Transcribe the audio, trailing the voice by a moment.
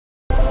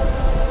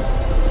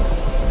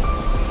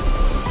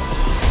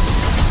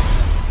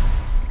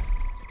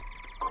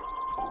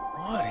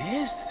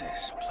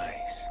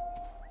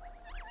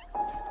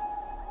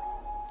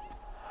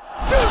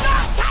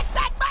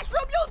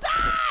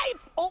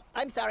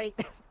sorry.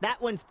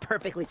 That one's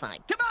perfectly fine.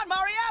 Come on,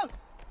 Mario!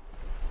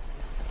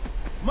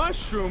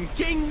 Mushroom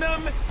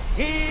Kingdom,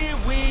 here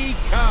we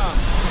come!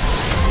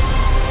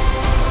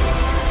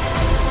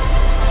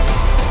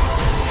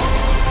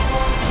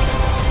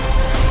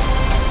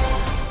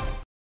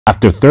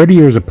 After 30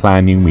 years of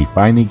planning, we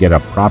finally get a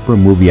proper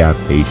movie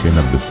adaptation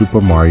of the Super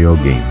Mario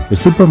game. The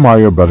Super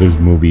Mario Bros.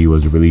 Movie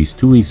was released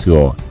 2 weeks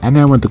ago, and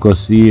I went to go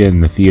see it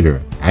in the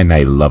theater, and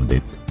I loved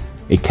it.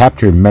 It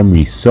captured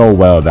memories so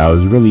well that I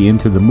was really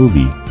into the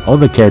movie. All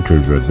the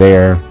characters were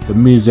there, the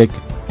music,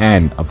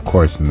 and of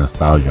course the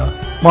nostalgia.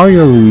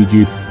 Mario and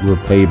Luigi were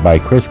played by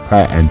Chris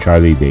Pratt and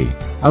Charlie Day.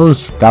 I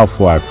was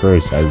doubtful at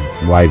first as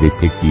why they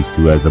picked these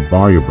two as the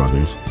Mario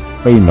Brothers,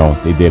 but you know,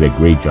 they did a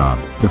great job.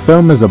 The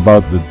film is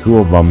about the two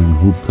of them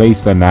who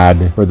placed an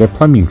ad for their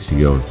plumbing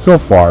skills. So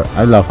far,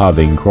 I love how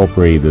they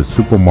incorporate the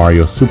Super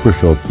Mario Super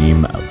Show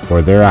theme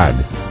for their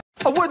ad.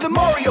 We're the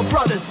Mario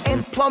Brothers,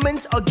 and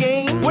plumbing's a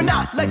game. We're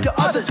not like the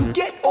others who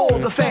get all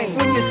the fame.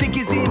 When your sink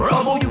is in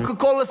trouble, you could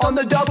call us on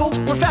the double.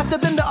 We're faster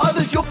than the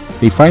others.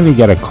 They finally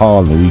get a call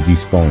on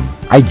Luigi's phone.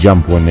 I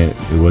jumped when it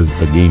was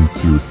the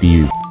GameCube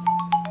theme.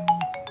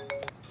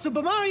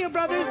 Super Mario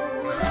Brothers!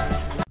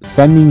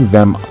 Sending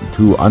them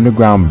to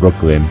underground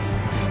Brooklyn,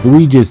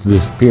 Luigi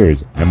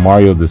disappears and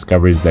Mario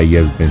discovers that he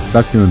has been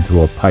sucked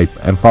into a pipe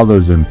and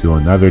follows him to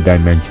another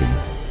dimension.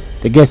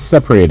 They get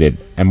separated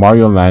and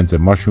Mario lands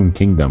in Mushroom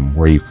Kingdom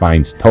where he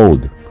finds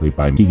Toad, played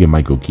by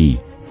Keegan-Michael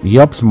Key. He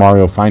helps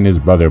Mario find his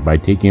brother by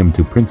taking him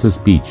to Princess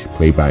Peach,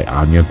 played by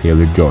Anya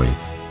Taylor-Joy.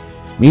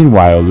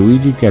 Meanwhile,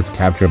 Luigi gets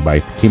captured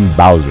by King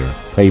Bowser,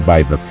 played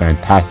by the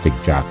fantastic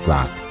Jack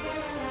Black.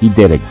 He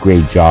did a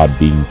great job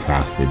being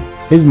casted.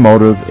 His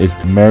motive is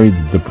to marry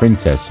the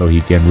princess so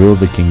he can rule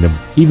the kingdom.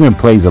 He even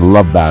plays a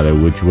love battle,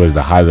 which was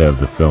the highlight of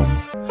the film.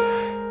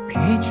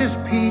 Peaches,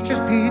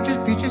 peaches, peaches,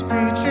 peaches,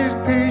 peaches,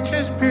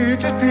 peaches,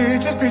 peaches,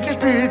 peaches, peaches,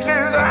 peaches,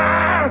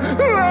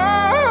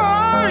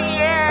 oh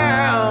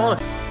yeah!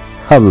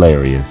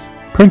 Hilarious.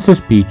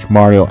 Princess Peach,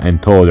 Mario,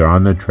 and Toad are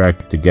on the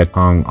trek to get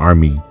Kong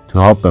army to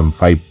help him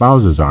fight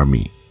Bowser's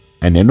army.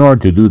 And in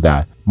order to do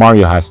that,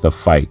 Mario has to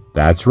fight,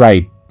 that's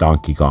right,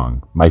 Donkey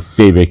Kong, my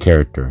favorite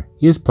character.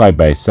 He is played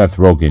by Seth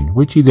Rogen,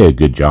 which he did a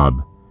good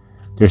job.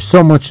 There's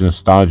so much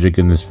nostalgic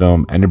in this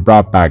film and it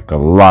brought back a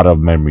lot of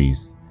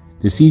memories.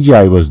 The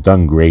CGI was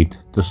done great,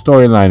 the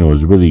storyline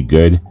was really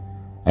good,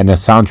 and the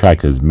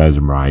soundtrack is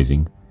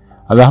mesmerizing.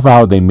 I love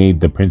how they made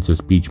the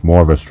Princess Peach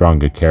more of a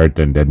stronger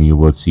character than you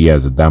would see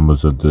as a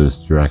damsel in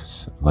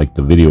distress like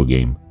the video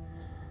game.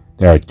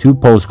 There are 2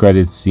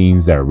 post-credit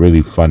scenes that are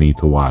really funny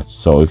to watch,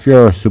 so if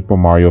you're a Super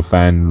Mario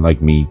fan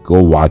like me,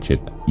 go watch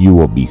it. You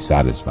will be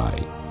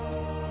satisfied.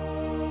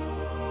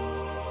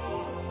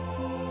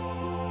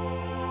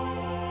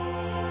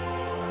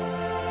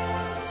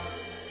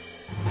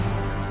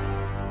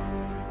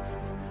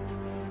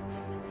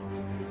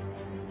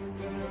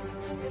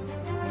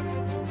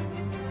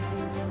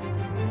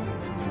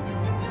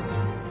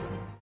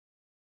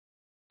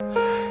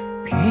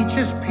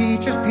 Peaches,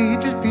 peaches,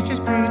 peaches, peaches,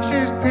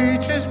 peaches,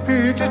 peaches,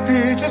 peaches,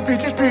 peaches,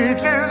 peaches,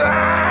 peaches,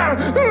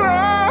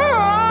 ah!